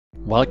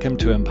Welcome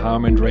to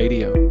Empowerment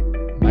Radio.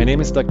 My name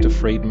is Dr.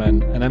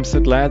 Friedemann, and I'm so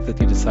glad that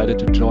you decided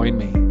to join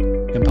me.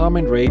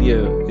 Empowerment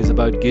Radio is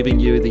about giving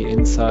you the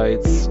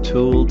insights,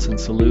 tools, and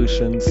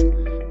solutions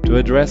to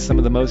address some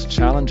of the most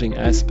challenging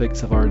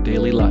aspects of our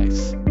daily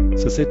lives.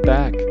 So sit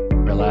back,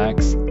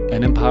 relax,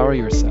 and empower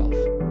yourself.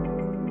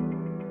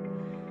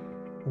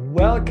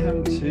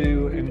 Welcome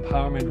to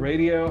Empowerment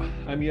Radio.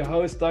 I'm your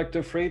host,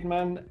 Dr.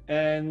 Friedemann,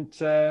 and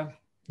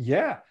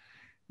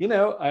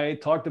I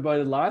talked about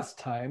it last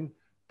time,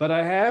 but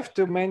I have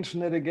to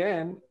mention it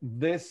again.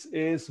 This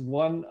is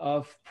one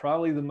of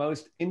probably the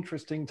most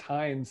interesting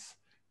times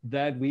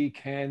that we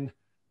can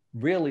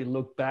really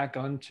look back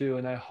onto.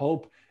 And I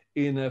hope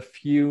in a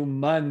few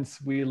months,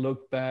 we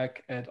look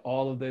back at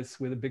all of this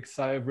with a big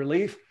sigh of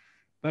relief.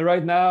 But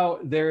right now,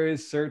 there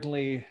is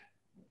certainly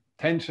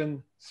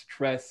tension,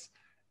 stress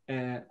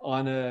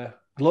on a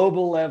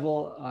global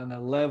level, on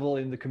a level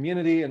in the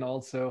community, and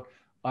also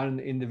on an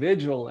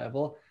individual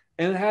level.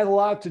 And it has a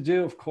lot to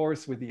do, of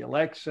course, with the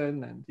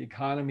election and the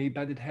economy,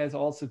 but it has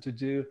also to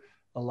do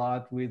a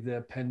lot with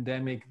the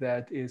pandemic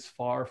that is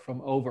far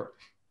from over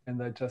and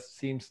that just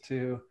seems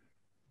to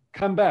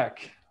come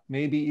back,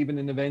 maybe even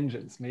in a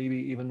vengeance, maybe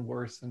even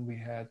worse than we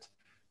had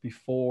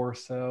before.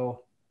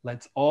 So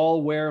let's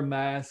all wear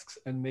masks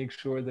and make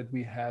sure that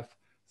we have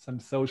some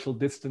social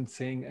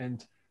distancing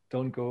and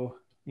don't go,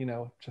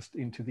 just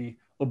into the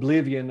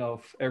oblivion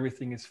of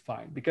everything is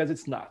fine, because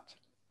it's not.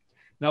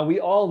 Now,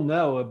 we all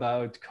know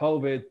about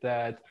COVID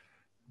that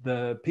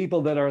the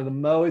people that are the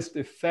most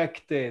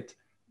affected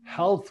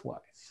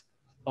health-wise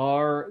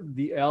are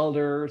the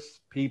elders,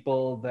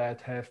 people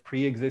that have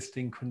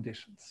pre-existing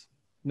conditions.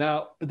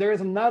 Now, there is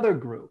another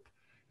group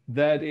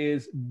that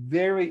is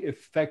very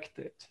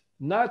affected,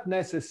 not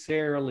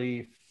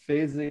necessarily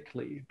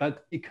physically,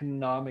 but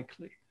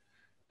economically.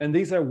 And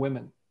these are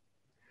women.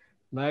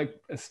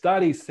 Like a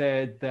study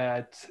said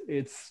that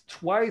it's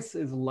twice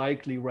as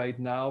likely right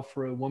now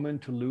for a woman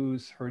to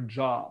lose her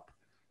job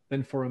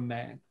than for a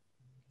man.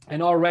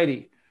 And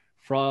already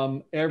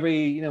from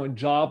every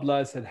job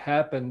loss that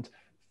happened,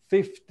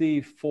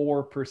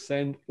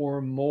 54% or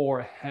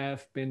more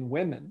have been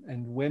women.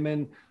 And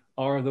women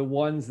are the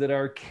ones that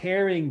are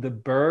carrying the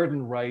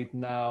burden right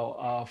now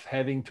of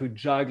having to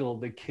juggle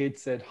the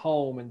kids at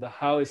home and the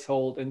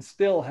household and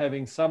still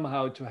having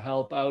somehow to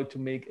help out to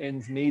make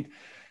ends meet.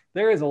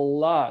 There is a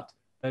lot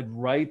that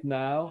right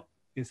now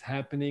is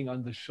happening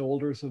on the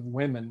shoulders of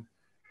women.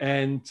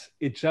 And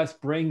it just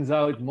brings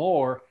out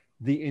more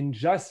the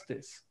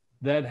injustice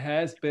that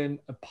has been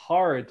a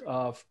part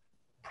of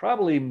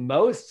probably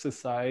most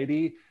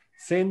society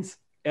since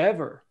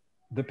ever.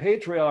 The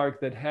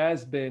patriarch that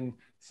has been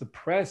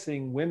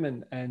suppressing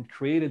women and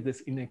created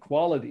this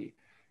inequality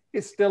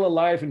is still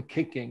alive and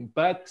kicking.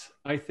 But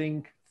I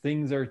think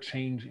things are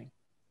changing.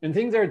 And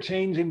things are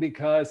changing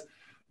because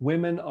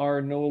women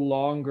are no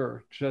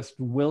longer just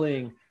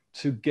willing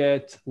to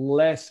get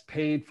less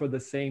paid for the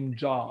same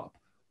job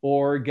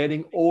or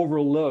getting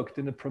overlooked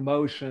in a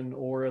promotion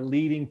or a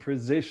leading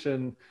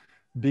position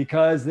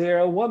because they're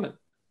a woman.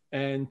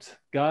 And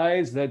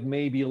guys that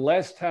may be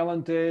less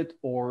talented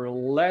or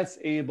less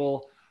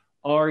able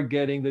are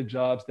getting the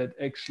jobs that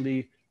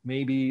actually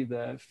maybe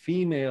the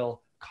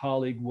female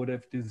colleague would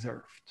have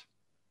deserved.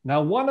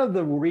 Now, one of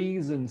the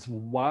reasons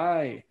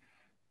why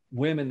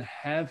women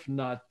have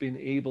not been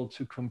able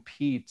to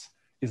compete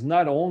is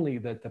not only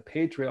that the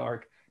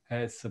patriarch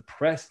has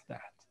suppressed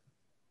that,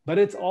 but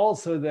it's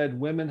also that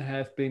women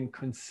have been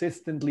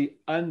consistently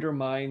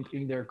undermined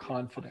in their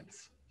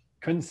confidence,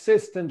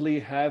 consistently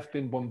have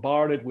been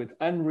bombarded with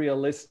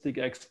unrealistic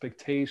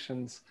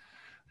expectations,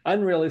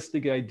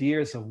 unrealistic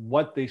ideas of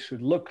what they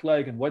should look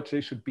like and what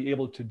they should be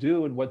able to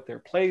do and what their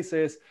place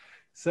is.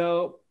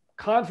 So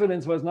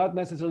confidence was not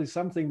necessarily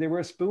something they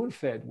were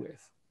spoon-fed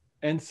with.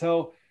 And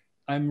so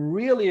I'm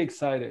really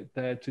excited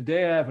that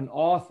today I have an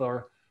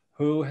author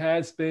who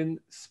has been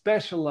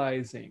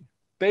specializing,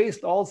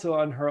 based also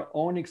on her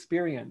own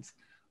experience,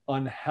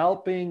 on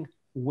helping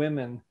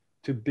women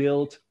to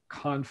build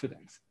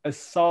confidence, a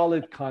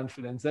solid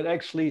confidence that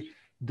actually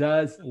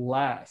does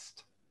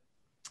last.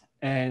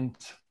 And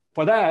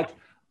for that,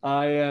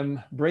 I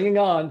am bringing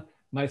on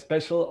my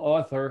special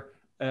author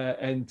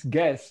and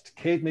guest,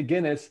 Kate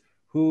McGuinness,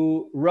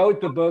 who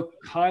wrote the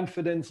book,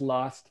 Confidence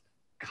Lost,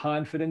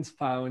 Confidence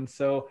Found.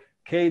 So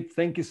Kate,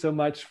 thank you so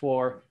much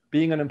for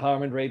being on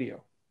Empowerment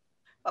Radio.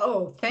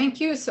 Oh, thank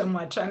you so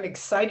much. I'm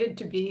excited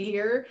to be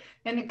here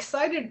and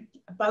excited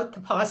about the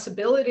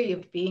possibility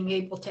of being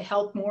able to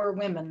help more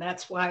women.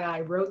 That's why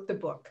I wrote the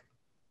book.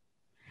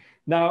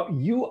 Now,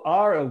 you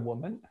are a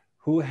woman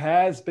who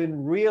has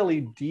been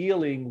really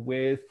dealing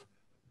with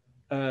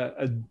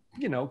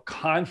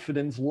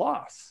confidence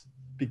loss,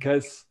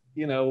 because,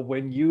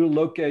 when you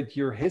look at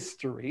your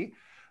history,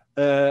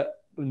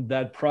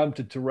 that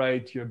prompted to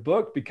write your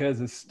book, because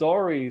the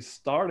story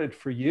started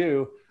for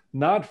you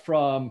not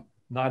from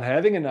not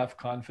having enough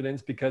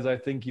confidence, because I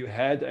think you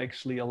had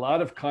actually a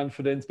lot of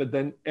confidence, but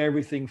then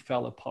everything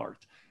fell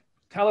apart.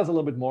 Tell us a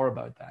little bit more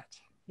about that.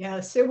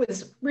 Yes, it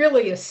was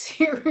really a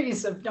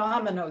series of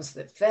dominoes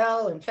that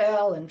fell and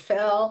fell and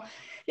fell.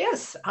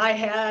 Yes, I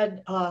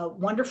had a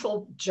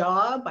wonderful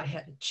job. I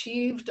had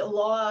achieved a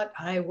lot.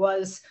 I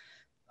was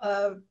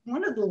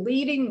one of the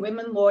leading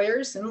women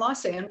lawyers in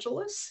Los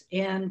Angeles.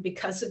 And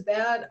because of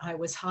that, I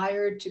was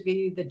hired to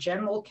be the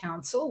general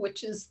counsel,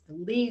 which is the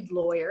lead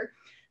lawyer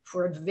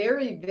for a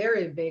very,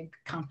 very big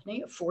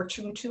company, a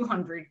Fortune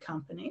 200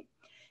 company.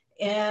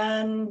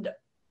 And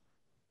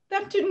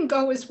that didn't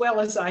go as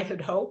well as I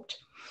had hoped.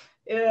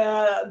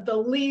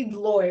 The lead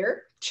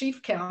lawyer,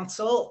 chief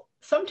counsel,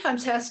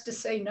 sometimes has to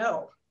say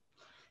no.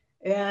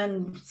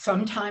 And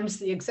sometimes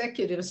the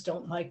executives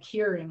don't like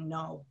hearing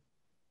no.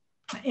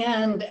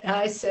 And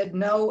I said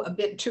no a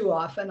bit too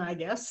often, I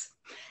guess.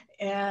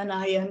 And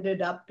I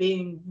ended up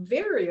being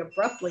very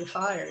abruptly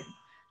fired.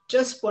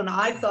 Just when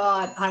I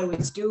thought I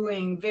was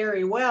doing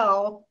very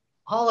well,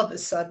 all of a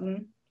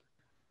sudden,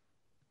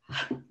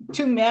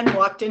 two men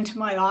walked into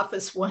my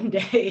office one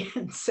day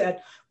and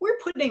said, "We're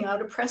putting out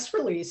a press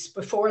release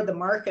before the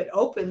market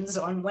opens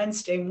on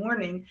Wednesday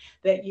morning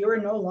that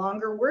you're no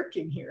longer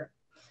working here."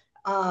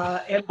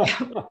 And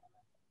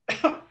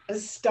a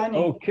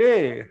stunning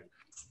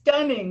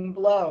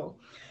blow.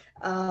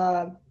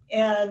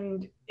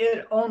 And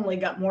it only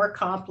got more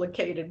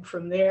complicated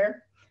from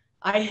there.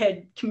 I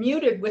had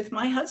commuted with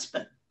my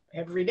husband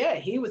every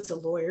day. He was a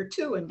lawyer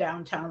too in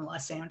downtown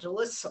Los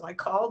Angeles. So I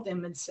called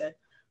him and said,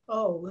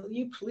 "Oh, will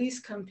you please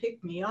come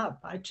pick me up?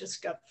 I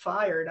just got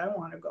fired. I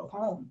want to go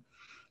home."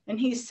 And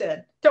he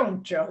said,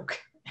 "Don't joke."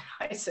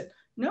 I said,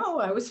 "No,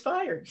 I was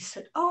fired." He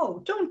said, "Oh,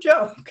 don't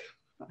joke."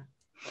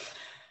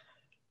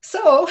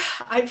 So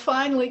I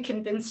finally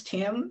convinced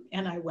him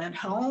and I went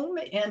home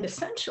and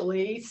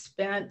essentially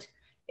spent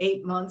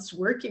 8 months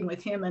working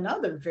with him and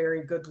other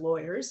very good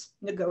lawyers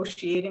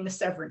negotiating a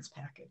severance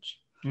package.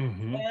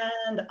 Mm-hmm.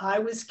 And I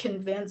was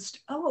convinced,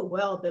 oh,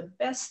 well, the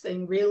best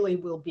thing really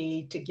will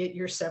be to get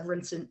your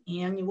severance in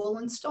annual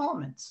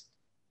installments.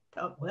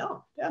 Thought,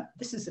 well, yeah,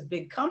 this is a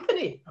big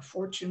company, a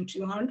Fortune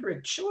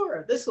 200.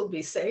 Sure, this will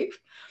be safe.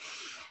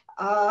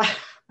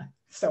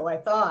 So I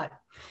thought.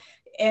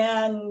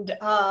 And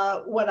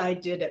what I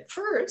did at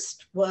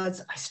first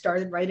was I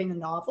started writing a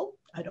novel.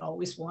 I'd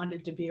always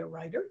wanted to be a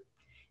writer.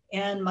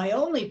 And my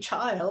only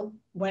child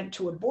went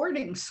to a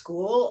boarding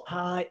school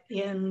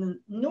in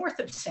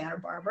north of Santa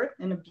Barbara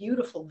in a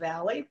beautiful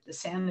valley, the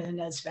San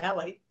Ynez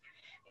Valley.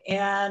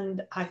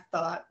 And I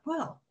thought,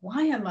 well,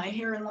 why am I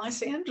here in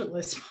Los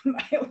Angeles?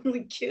 My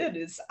only kid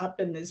is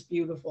up in this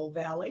beautiful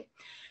valley.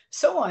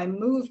 So I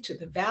moved to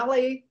the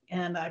valley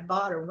and I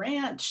bought a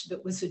ranch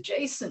that was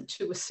adjacent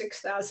to a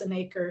 6,000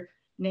 acre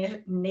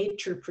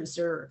nature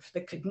preserve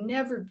that could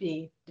never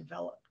be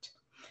developed.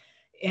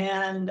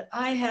 And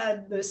I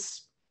had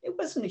this, it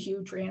wasn't a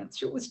huge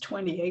ranch, it was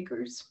 20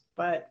 acres,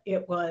 but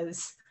it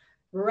was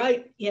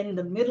right in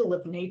the middle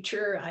of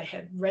nature. I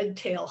had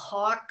red-tailed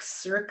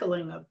hawks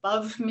circling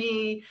above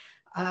me.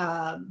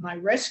 My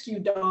rescue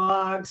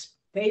dogs,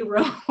 they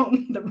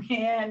roamed the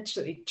ranch,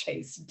 they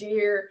chased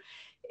deer.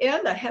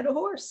 And I had a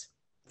horse.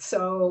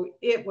 So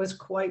it was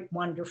quite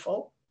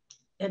wonderful.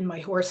 And my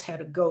horse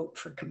had a goat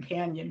for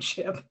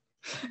companionship.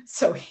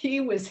 So he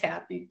was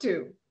happy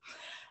too.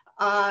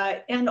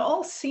 And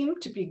all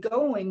seemed to be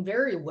going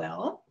very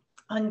well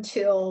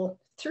until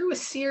through a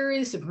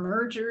series of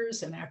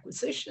mergers and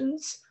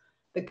acquisitions,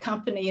 the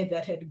company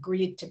that had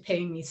agreed to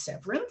pay me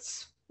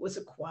severance was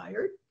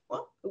acquired.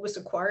 Well, it was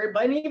acquired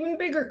by an even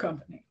bigger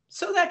company.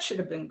 So that should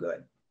have been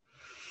good.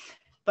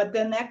 But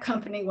then that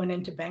company went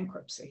into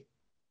bankruptcy.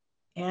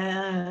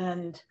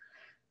 And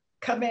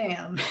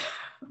kabam,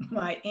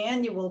 my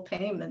annual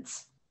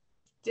payments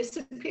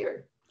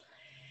disappeared.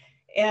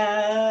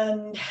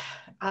 And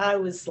I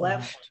was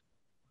left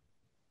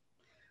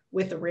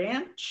with a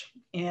ranch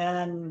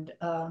and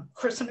a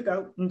horse and a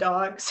goat and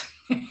dogs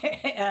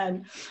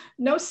and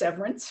no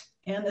severance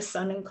and a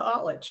son in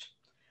college.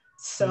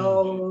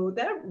 So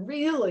that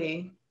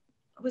really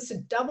was a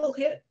double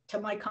hit to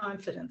my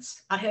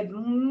confidence. I had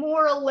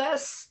more or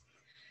less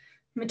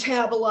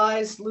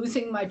metabolized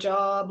losing my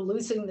job,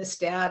 losing the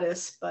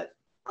status, but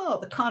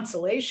the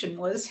consolation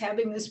was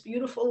having this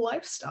beautiful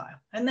lifestyle.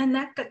 And then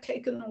that got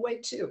taken away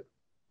too.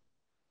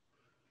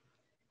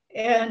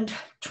 And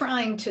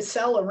trying to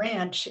sell a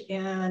ranch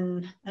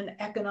in an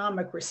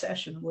economic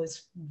recession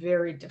was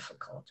very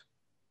difficult.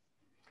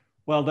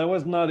 Well, that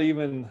was not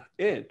even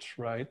it,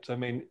 right? I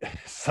mean,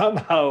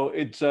 somehow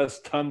it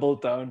just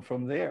tumbled down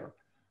from there.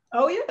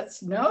 Oh,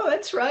 yes. No,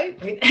 that's right.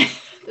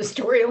 The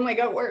story only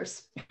got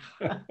worse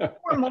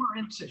or more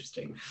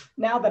interesting.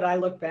 Now that I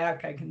look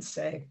back, I can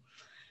say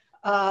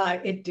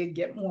it did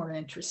get more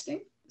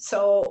interesting.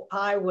 So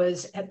I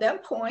was at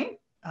that point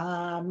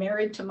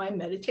married to my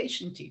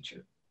meditation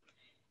teacher.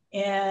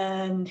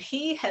 And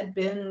he had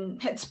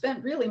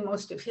spent really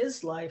most of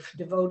his life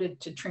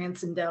devoted to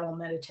transcendental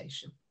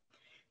meditation.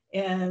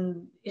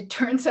 And it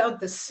turns out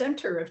the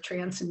center of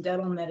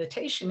transcendental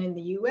meditation in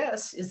the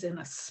US is in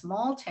a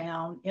small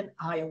town in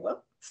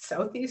Iowa,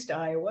 southeast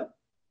Iowa,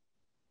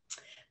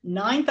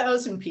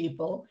 9,000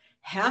 people.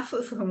 half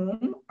of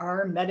whom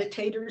are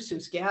meditators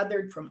who's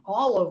gathered from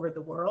all over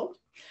the world,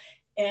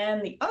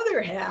 and the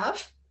other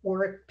half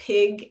were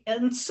pig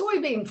and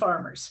soybean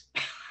farmers.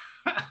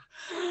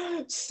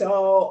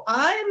 So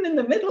I'm in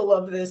the middle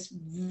of this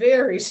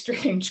very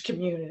strange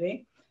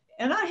community.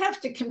 And I have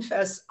to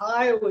confess,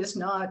 I was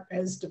not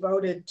as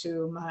devoted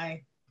to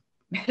my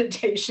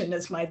meditation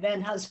as my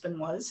then husband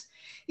was.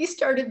 He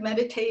started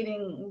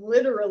meditating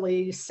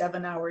literally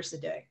 7 hours a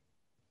day.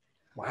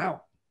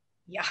 Wow.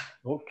 Yeah.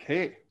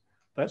 Okay.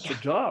 That's a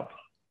job.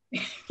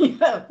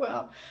 Yeah,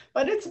 well,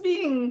 but it's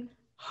being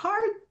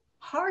hard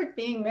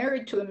being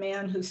married to a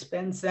man who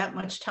spends that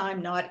much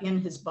time not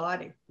in his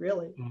body,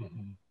 really.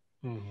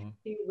 Mm-hmm. Mm-hmm.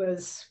 He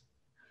was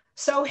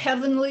so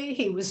heavenly,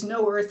 he was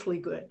no earthly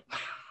good.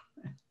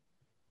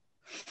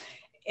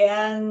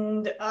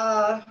 And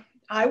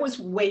I was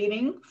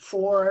waiting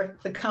for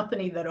the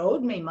company that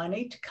owed me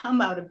money to come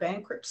out of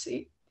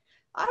bankruptcy.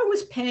 I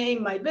was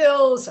paying my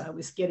bills, I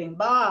was getting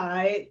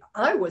by.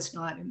 I was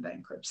not in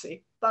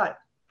bankruptcy, but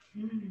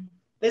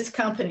this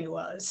company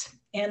was,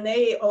 and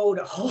they owed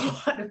a whole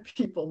lot of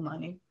people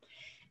money.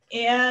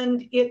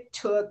 And it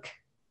took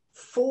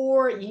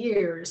 4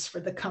 years for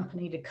the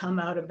company to come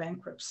out of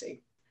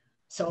bankruptcy.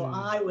 So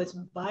I was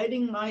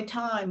biding my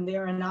time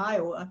there in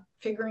Iowa,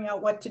 figuring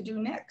out what to do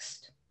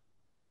next.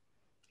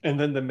 And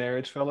then the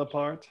marriage fell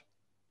apart?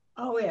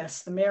 Oh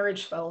yes, the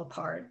marriage fell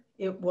apart.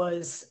 It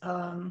was,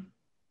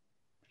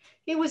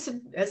 he was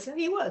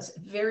a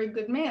very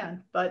good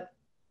man, but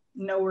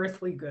no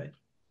earthly good.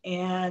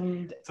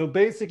 And so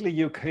basically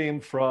you came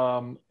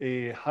from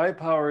a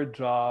high-powered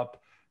job,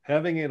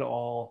 having it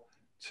all,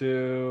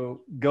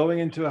 to going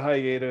into a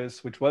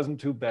hiatus, which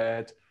wasn't too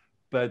bad,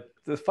 but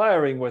the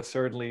firing was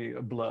certainly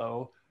a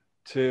blow,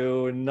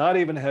 to not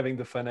even having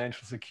the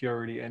financial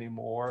security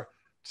anymore,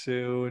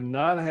 to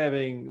not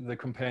having the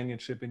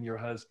companionship in your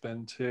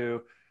husband,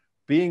 to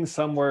being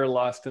somewhere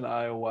lost in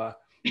Iowa.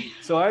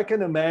 So I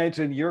can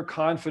imagine your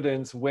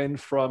confidence went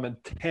from a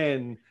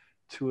 10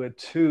 to a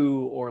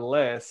 2 or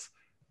less.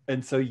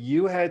 And so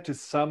you had to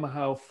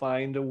somehow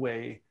find a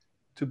way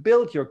to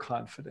build your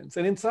confidence.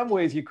 And in some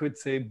ways you could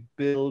say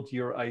build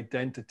your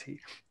identity.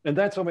 And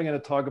that's what we're going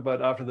to talk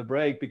about after the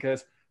break,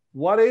 because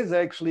what is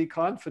actually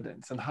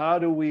confidence and how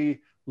do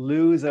we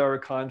lose our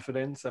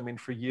confidence? I mean,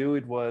 for you,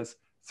 it was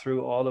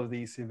through all of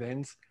these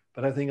events,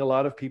 but I think a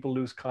lot of people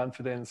lose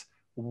confidence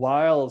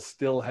while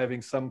still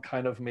having some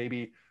kind of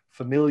maybe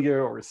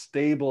familiar or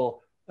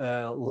stable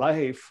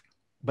life,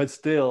 but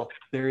still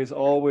there is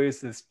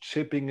always this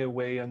chipping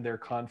away on their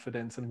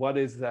confidence. And what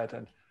is that?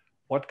 And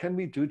what can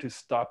we do to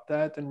stop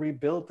that and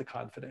rebuild the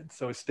confidence?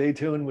 So stay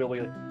tuned, we'll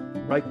be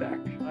right back.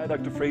 Hi,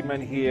 Dr.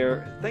 Friedemann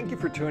here. Thank you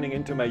for tuning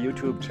into my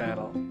YouTube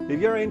channel. If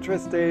you're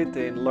interested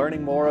in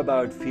learning more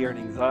about fear and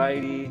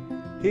anxiety,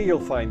 here you'll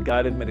find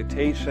guided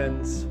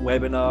meditations,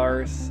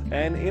 webinars,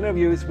 and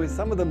interviews with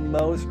some of the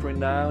most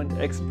renowned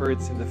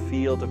experts in the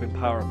field of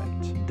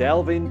empowerment.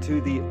 Delve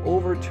into the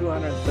over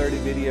 230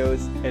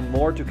 videos and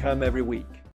more to come every week.